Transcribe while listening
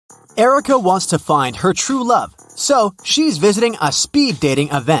Erica wants to find her true love, so she's visiting a speed dating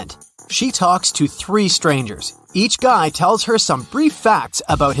event. She talks to 3 strangers. Each guy tells her some brief facts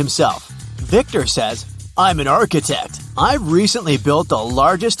about himself. Victor says, "I'm an architect. I've recently built the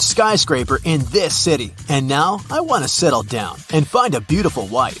largest skyscraper in this city, and now I want to settle down and find a beautiful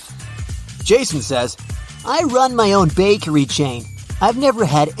wife." Jason says, "I run my own bakery chain. I've never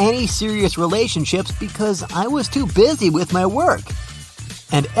had any serious relationships because I was too busy with my work."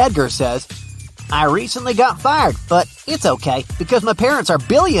 And Edgar says, "I recently got fired, but it's okay because my parents are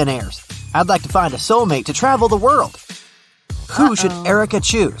billionaires. I'd like to find a soulmate to travel the world." Who should Erica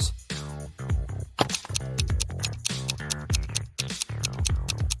choose?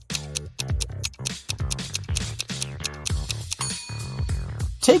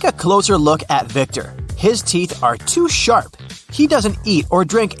 Take a closer look at Victor. His teeth are too sharp. He doesn't eat or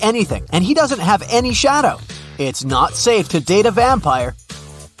drink anything, and he doesn't have any shadow. It's not safe to date a vampire.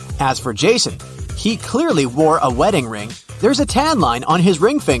 As for Jason, he clearly wore a wedding ring. There's a tan line on his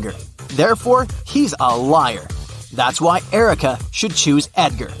ring finger. Therefore, he's a liar. That's why Erica should choose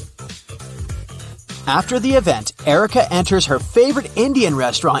Edgar. After the event, Erica enters her favorite Indian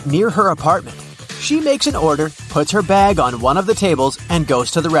restaurant near her apartment. She makes an order, puts her bag on one of the tables, and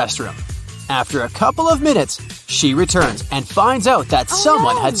goes to the restroom. After a couple of minutes, she returns and finds out that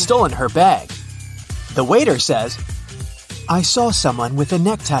someone had stolen her bag. The waiter says, "I saw someone with a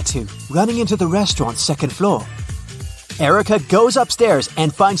neck tattoo running into the restaurant's second floor." Erica goes upstairs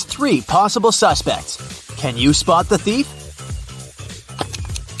and finds 3 possible suspects. Can you spot the thief?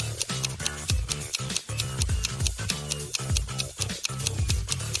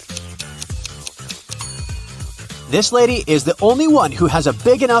 This lady is the only one who has a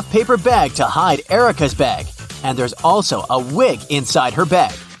big enough paper bag to hide Erica's bag, and there's also a wig inside her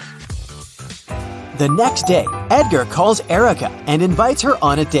bag. The next day, Edgar calls Erica and invites her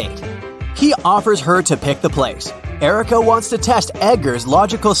on a date. He offers her to pick the place. Erica wants to test Edgar's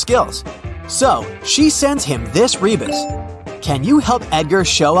logical skills, so she sends him this rebus. Can you help Edgar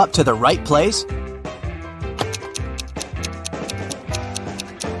show up to the right place?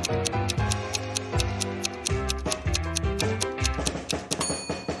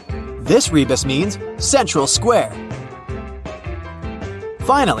 This rebus means Central Square.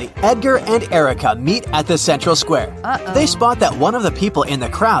 Finally, Edgar and Erica meet at the Central Square. They spot that one of the people in the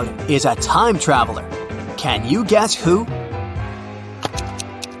crowd is a time traveler. Can you guess who?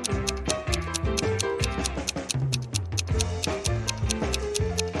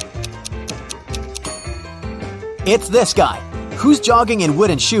 It's this guy, who's jogging in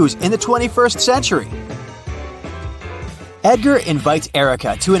wooden shoes in the 21st century. Edgar invites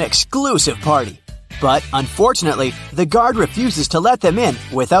Erica to an exclusive party, but unfortunately, the guard refuses to let them in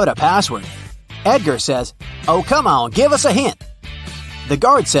without a password. Edgar says, "Oh, come on, give us a hint." The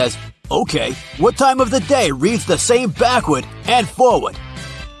guard says, "Okay, what time of the day reads the same backward and forward?"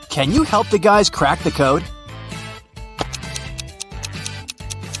 Can you help the guys crack the code?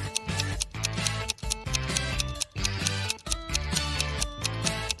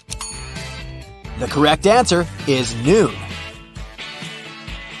 The correct answer is noon.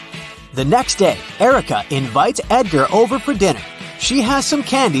 The next day, Erica invites Edgar over for dinner. She has some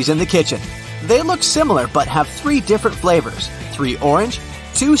candies in the kitchen. They look similar but have 3 different flavors: 3 orange,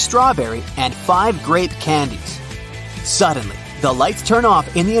 2 strawberry, and 5 grape candies. Suddenly, the lights turn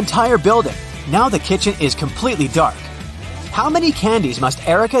off in the entire building. Now the kitchen is completely dark. How many candies must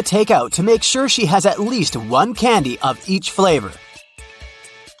Erica take out to make sure she has at least 1 candy of each flavor?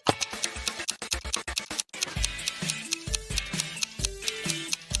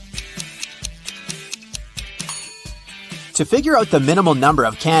 To figure out the minimal number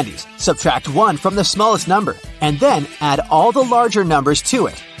of candies, subtract 1 from the smallest number, and then add all the larger numbers to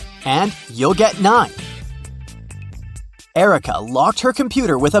it, and you'll get 9. Erica locked her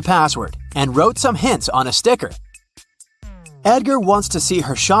computer with a password and wrote some hints on a sticker. Edgar wants to see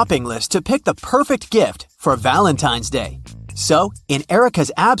her shopping list to pick the perfect gift for Valentine's Day. So, in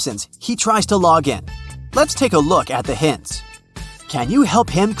Erica's absence, he tries to log in. Let's take a look at the hints. Can you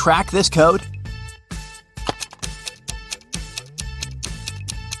help him crack this code?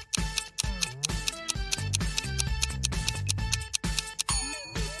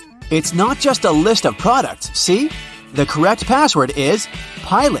 It's not just a list of products, see? The correct password is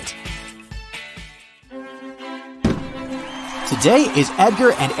Pilot. Today is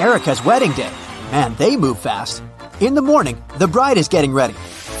Edgar and Erica's wedding day. Man, they move fast. In the morning, the bride is getting ready.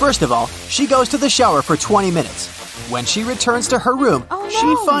 First of all, she goes to the shower for 20 minutes. When she returns to her room,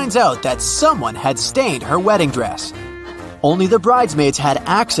 she finds out that someone had stained her wedding dress. Only the bridesmaids had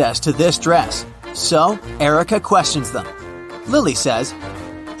access to this dress, so Erica questions them. Lily says,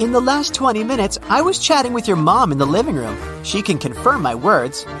 In the last 20 minutes, I was chatting with your mom in the living room. She can confirm my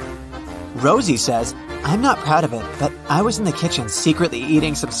words. Rosie says, I'm not proud of it, but I was in the kitchen secretly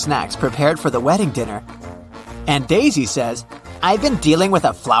eating some snacks prepared for the wedding dinner. And Daisy says, I've been dealing with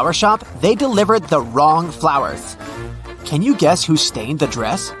a flower shop. They delivered the wrong flowers. Can you guess who stained the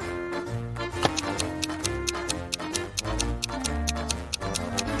dress?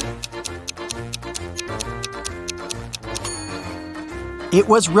 It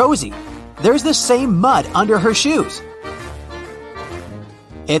was Rosie. There's the same mud under her shoes.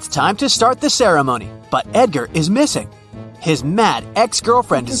 It's time to start the ceremony, but Edgar is missing. His mad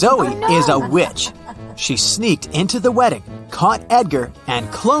ex-girlfriend Zoe is a witch. She sneaked into the wedding, caught Edgar, and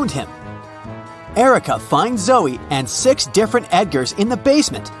cloned him. Erica finds Zoe and 6 different Edgars in the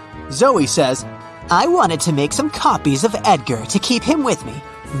basement. Zoe says, I wanted to make some copies of Edgar to keep him with me.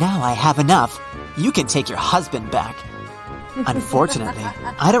 Now I have enough. You can take your husband back. Unfortunately,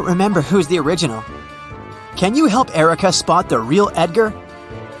 I don't remember who's the original. Can you help Erica spot the real Edgar?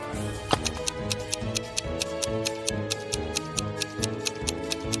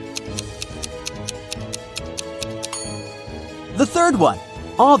 The third one.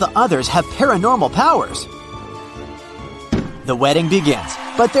 All the others have paranormal powers. The wedding begins,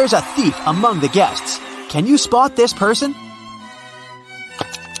 but there's a thief among the guests. Can you spot this person?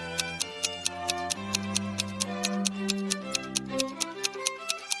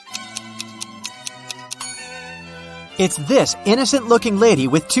 It's this innocent-looking lady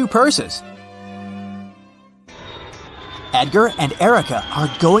with 2 purses. Edgar and Erica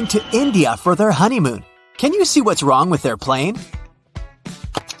are going to India for their honeymoon. Can you see what's wrong with their plane?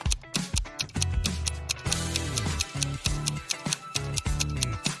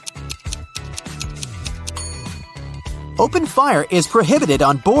 Open fire is prohibited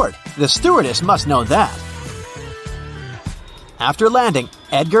on board. The stewardess must know that. After landing,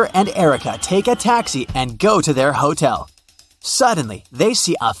 Edgar and Erica take a taxi and go to their hotel. Suddenly, they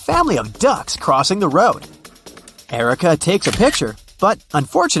see a family of ducks crossing the road. Erica takes a picture, but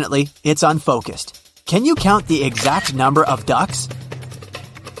unfortunately, it's unfocused. Can you count the exact number of ducks?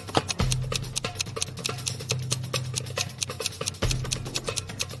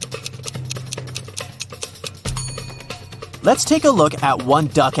 Let's take a look at one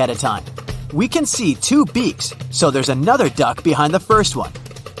duck at a time. We can see 2 beaks, so there's another duck behind the first one.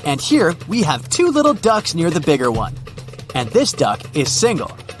 And here we have 2 little ducks near the bigger one. And this duck is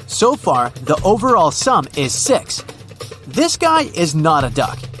single. So far, the overall sum is 6. This guy is not a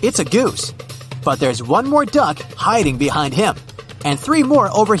duck, it's a goose. But there's 1 more duck hiding behind him, and 3 more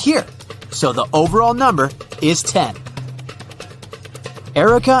over here. So the overall number is 10.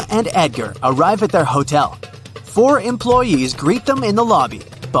 Erica and Edgar arrive at their hotel. 4 employees greet them in the lobby,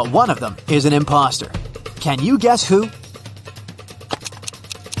 but one of them is an imposter. Can you guess who?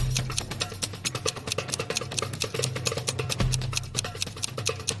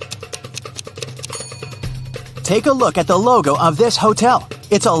 Take a look at the logo of this hotel.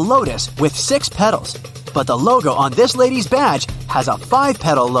 It's a lotus with 6 petals, but the logo on this lady's badge has a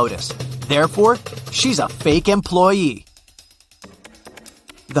 5-petal lotus. Therefore, she's a fake employee.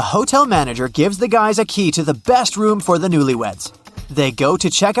 The hotel manager gives the guys a key to the best room for the newlyweds. They go to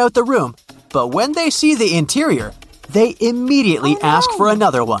check out the room, but when they see the interior, they immediately ask for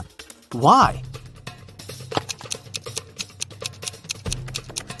another one. Why?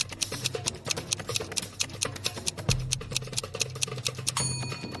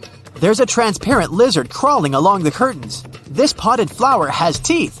 There's a transparent lizard crawling along the curtains. This potted flower has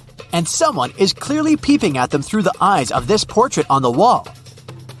teeth, and someone is clearly peeping at them through the eyes of this portrait on the wall.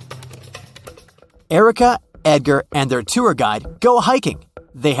 Erica, Edgar, and their tour guide go hiking.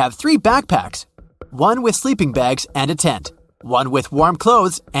 They have 3 backpacks, 1 with sleeping bags and a tent, 1 with warm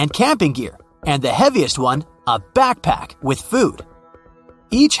clothes and camping gear, and the heaviest one, a backpack with food.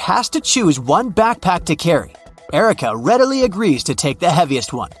 Each has to choose 1 backpack to carry. Erica readily agrees to take the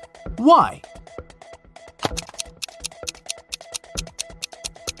heaviest one. Why?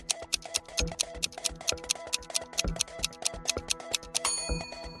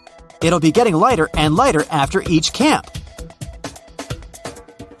 It'll be getting lighter and lighter after each camp.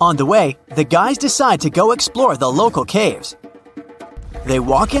 On the way, the guys decide to go explore the local caves. They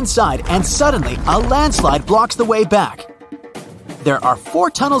walk inside and suddenly a landslide blocks the way back. There are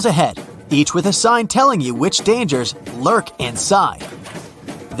 4 tunnels ahead, each with a sign telling you which dangers lurk inside.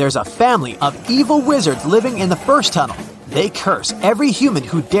 There's a family of evil wizards living in the first tunnel. They curse every human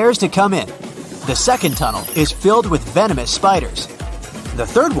who dares to come in. The second tunnel is filled with venomous spiders. The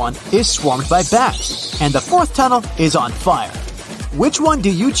third one is swarmed by bats, and the 4th tunnel is on fire. Which one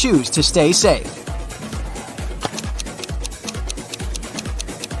do you choose to stay safe?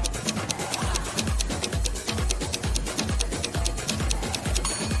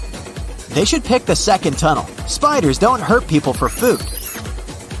 They should pick the second tunnel. Spiders don't hurt people for food.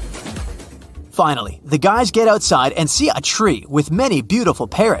 Finally, the guys get outside and see a tree with many beautiful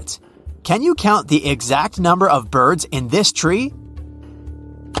parrots. Can you count the exact number of birds in this tree?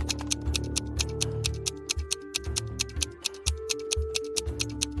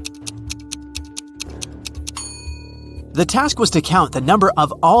 The task was to count the number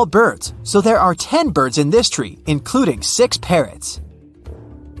of all birds, so there are 10 birds in this tree, including 6 parrots.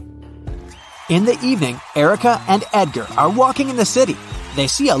 In the evening, Erica and Edgar are walking in the city. They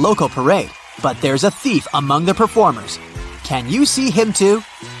see a local parade, but there's a thief among the performers. Can you see him too?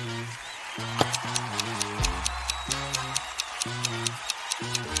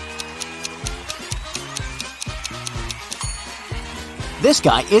 This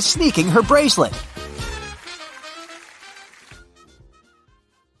guy is sneaking her bracelet.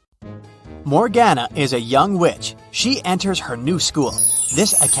 Morgana is a young witch. She enters her new school.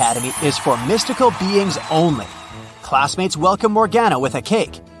 This academy is for mystical beings only. Classmates welcome Morgana with a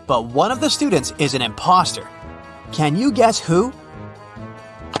cake, but one of the students is an imposter. Can you guess who?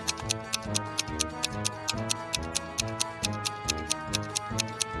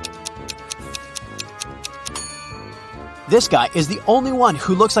 This guy is the only one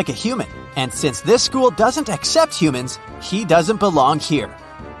who looks like a human, and since this school doesn't accept humans, he doesn't belong here.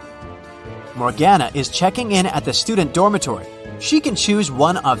 Morgana is checking in at the student dormitory. She can choose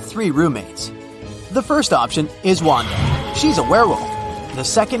one of 3 roommates. The first option is Wanda. She's a werewolf. The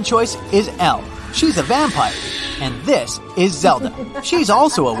second choice is Elle. She's a vampire. And this is Zelda. She's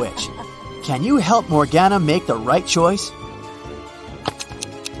also a witch. Can you help Morgana make the right choice?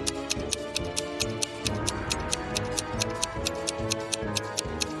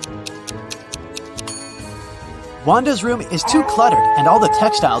 Wanda's room is too cluttered and all the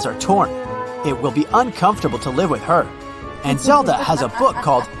textiles are torn. It will be uncomfortable to live with her. And Zelda has a book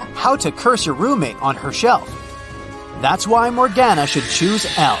called How to Curse Your Roommate on her shelf. That's why Morgana should choose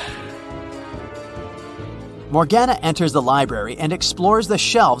Elle. Morgana enters the library and explores the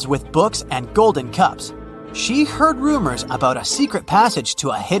shelves with books and golden cups. She heard rumors about a secret passage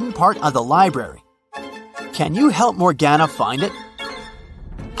to a hidden part of the library. Can you help Morgana find it?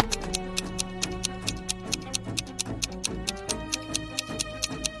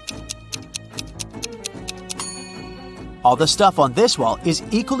 All the stuff on this wall is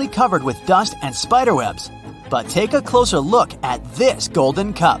equally covered with dust and spiderwebs. But take a closer look at this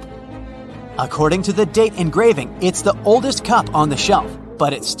golden cup. According to the date engraving, it's the oldest cup on the shelf,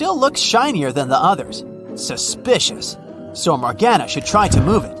 but it still looks shinier than the others. Suspicious. So Morgana should try to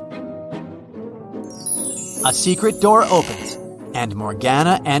move it. A secret door opens, and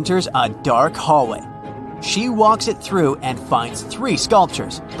Morgana enters a dark hallway. She walks it through and finds 3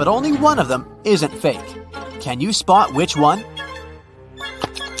 sculptures, but only one of them isn't fake. Can you spot which one?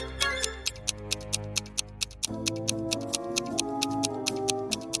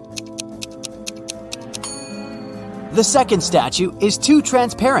 The second statue is too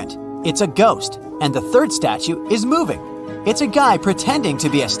transparent. It's a ghost. And the third statue is moving. It's a guy pretending to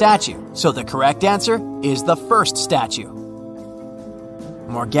be a statue, so the correct answer is the first statue.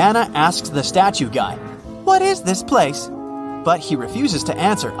 Morgana asks the statue guy, "What is this place?" But he refuses to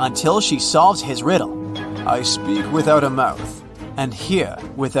answer until she solves his riddle. "I speak without a mouth, and hear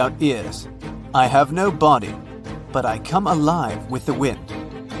without ears. I have no body, but I come alive with the wind.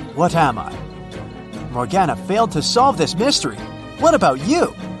 What am I?" Morgana failed to solve this mystery. What about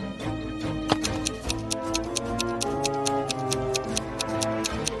you?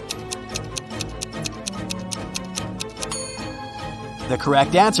 The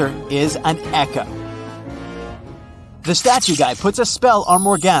correct answer is an echo. The statue guy puts a spell on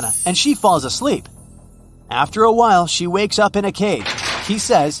Morgana and she falls asleep. After a while, she wakes up in a cage. He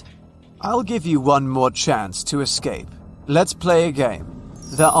says, "I'll give you one more chance to escape. Let's play a game.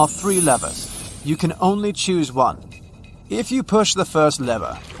 There are 3 levers. You can only choose one. If you push the first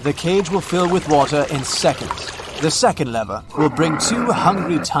lever, the cage will fill with water in seconds. The second lever will bring 2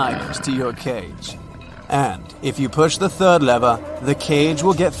 hungry tigers to your cage. And if you push the third lever, the cage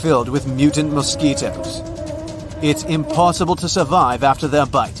will get filled with mutant mosquitoes. It's impossible to survive after their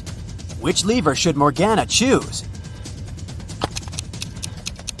bite. Which lever should Morgana choose?"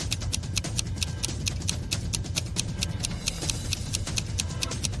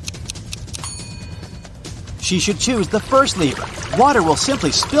 She should choose the first lever. Water will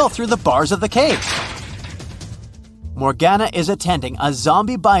simply spill through the bars of the cage. Morgana is attending a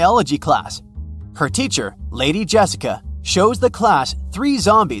zombie biology class. Her teacher, Lady Jessica, shows the class 3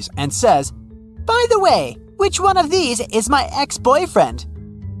 zombies and says, "By the way, which one of these is my ex-boyfriend?"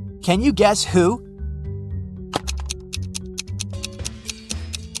 Can you guess who?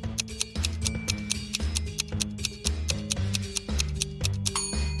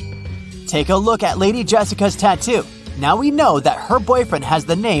 Take a look at Lady Jessica's tattoo. Now we know that her boyfriend has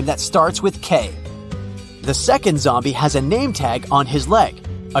the name that starts with K. The second zombie has a name tag on his leg,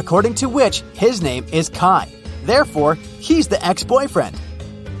 according to which his name is Kai. Therefore, he's the ex-boyfriend.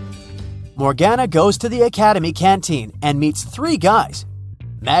 Morgana goes to the academy canteen and meets 3 guys: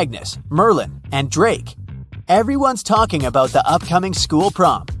 Magnus, Merlin, and Drake. Everyone's talking about the upcoming school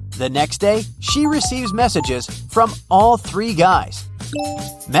prom. The next day, she receives messages from all 3 guys.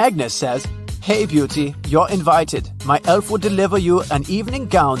 Magnus says, "Hey beauty, you're invited. My elf will deliver you an evening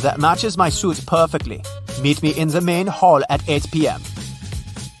gown that matches my suit perfectly. Meet me in the main hall at 8 p.m.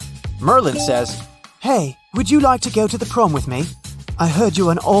 Merlin says, "Hey, would you like to go to the prom with me? I heard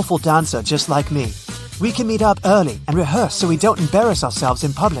you're an awful dancer just like me. We can meet up early and rehearse so we don't embarrass ourselves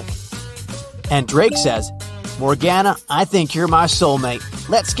in public." And Drake says, "Morgana, I think you're my soulmate.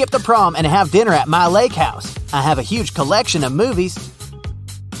 Let's skip the prom and have dinner at my lake house. I have a huge collection of movies."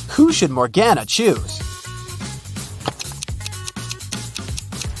 Who should Morgana choose?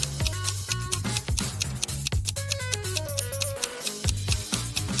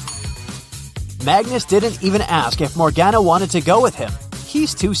 Magnus didn't even ask if Morgana wanted to go with him.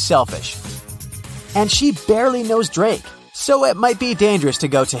 He's too selfish. And she barely knows Drake, so it might be dangerous to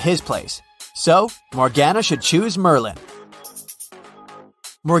go to his place. So, Morgana should choose Merlin.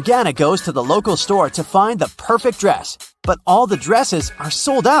 Morgana goes to the local store to find the perfect dress, but all the dresses are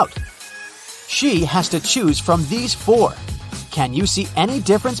sold out. She has to choose from these 4. Can you see any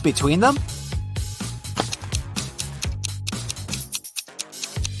difference between them?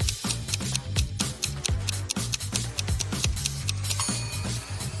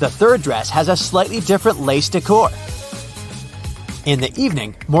 The third dress has a slightly different lace decor. In the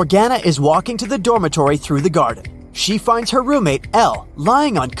evening, Morgana is walking to the dormitory through the garden. She finds her roommate, Elle,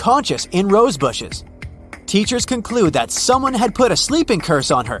 lying unconscious in rose bushes. Teachers conclude that someone had put a sleeping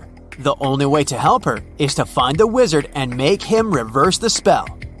curse on her. The only way to help her is to find the wizard and make him reverse the spell.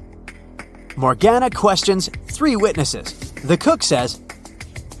 Morgana questions 3 witnesses. The cook says,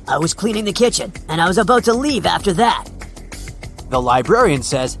 "I was cleaning the kitchen, and I was about to leave after that." The librarian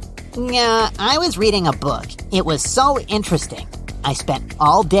says, "Yeah, I was reading a book. It was so interesting. I spent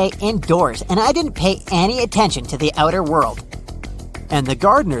all day indoors and I didn't pay any attention to the outer world." And the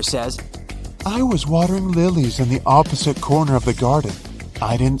gardener says, "I was watering lilies in the opposite corner of the garden.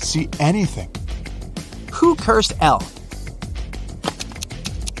 I didn't see anything." Who cursed Elle?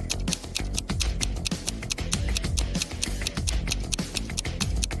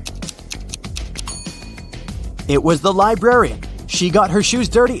 It was the librarian. She got her shoes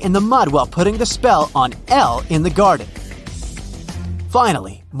dirty in the mud while putting the spell on Elle in the garden.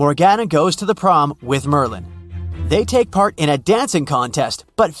 Finally, Morgana goes to the prom with Merlin. They take part in a dancing contest,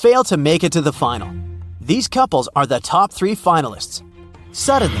 but fail to make it to the final. These couples are the top 3 finalists.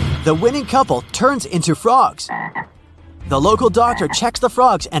 Suddenly, the winning couple turns into frogs. The local doctor checks the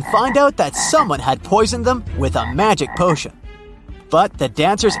frogs and finds out that someone had poisoned them with a magic potion. But the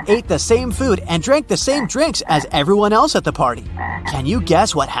dancers ate the same food and drank the same drinks as everyone else at the party. Can you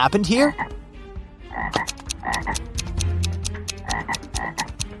guess what happened here?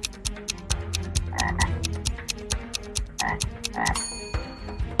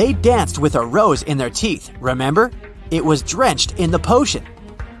 They danced with a rose in their teeth, remember? It was drenched in the potion.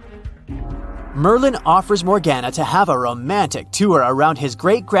 Merlin offers Morgana to have a romantic tour around his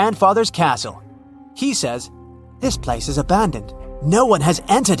great-grandfather's castle. He says, "This place is abandoned. No one has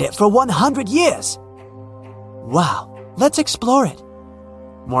entered it for 100 years. Wow, let's explore it."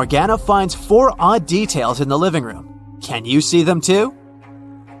 Morgana finds 4 odd details in the living room. Can you see them too?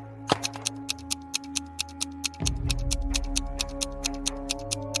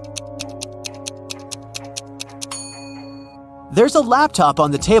 There's a laptop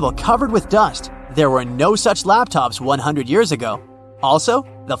on the table covered with dust. There were no such laptops 100 years ago. Also,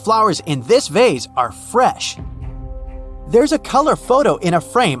 the flowers in this vase are fresh. There's a color photo in a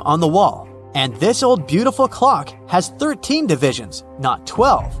frame on the wall, and this old beautiful clock has 13 divisions, not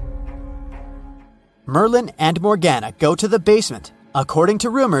 12. Merlin and Morgana go to the basement. According to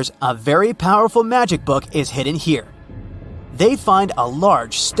rumors, a very powerful magic book is hidden here. They find a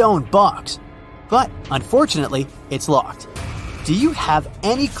large stone box, but unfortunately, it's locked. Do you have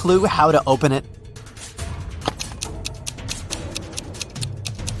any clue how to open it?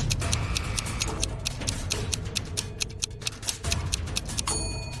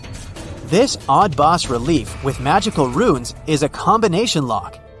 This odd boss relief with magical runes is a combination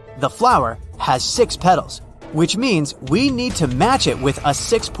lock. The flower has 6 petals, which means we need to match it with a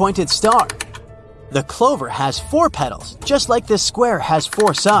 6-pointed star. The clover has 4 petals, just like this square has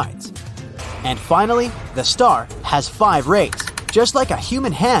 4 sides. And finally, the star has 5 rays. just like a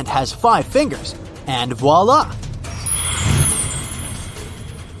human hand has 5 fingers. And voila!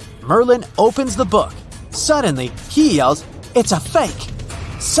 Merlin opens the book. Suddenly, he yells, "It's a fake!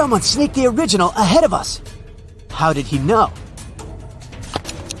 Someone sneaked the original ahead of us!" How did he know?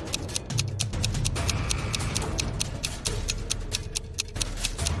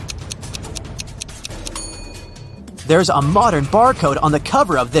 There's a modern barcode on the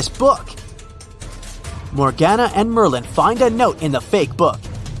cover of this book. Morgana and Merlin find a note in the fake book.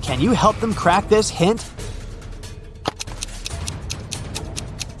 Can you help them crack this hint?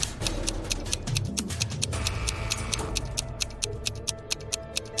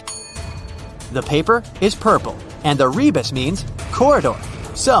 The paper is purple, and the rebus means corridor,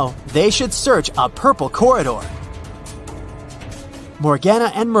 so they should search a purple corridor.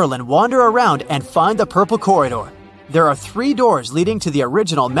 Morgana and Merlin wander around and find the purple corridor. There are 3 doors leading to the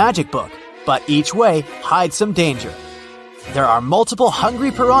original magic book, but each way hides some danger. There are multiple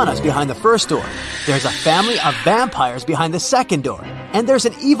hungry piranhas behind the first door. There's a family of vampires behind the second door, and there's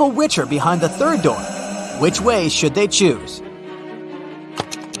an evil witcher behind the third door. Which way should they choose?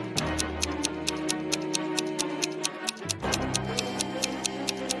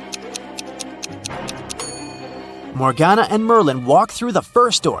 Morgana and Merlin walk through the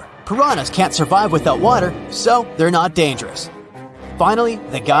first door. Piranhas can't survive without water, so they're not dangerous. Finally,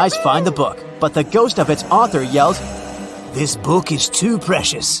 the guys find the book, but the ghost of its author yells, "This book is too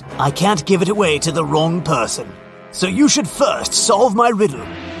precious. I can't give it away to the wrong person. So you should first solve my riddle.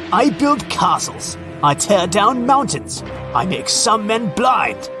 I build castles. I tear down mountains. I make some men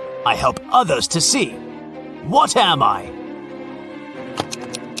blind. I help others to see. What am I?"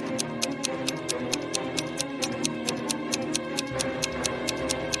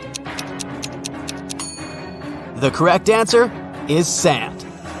 The correct answer is sand.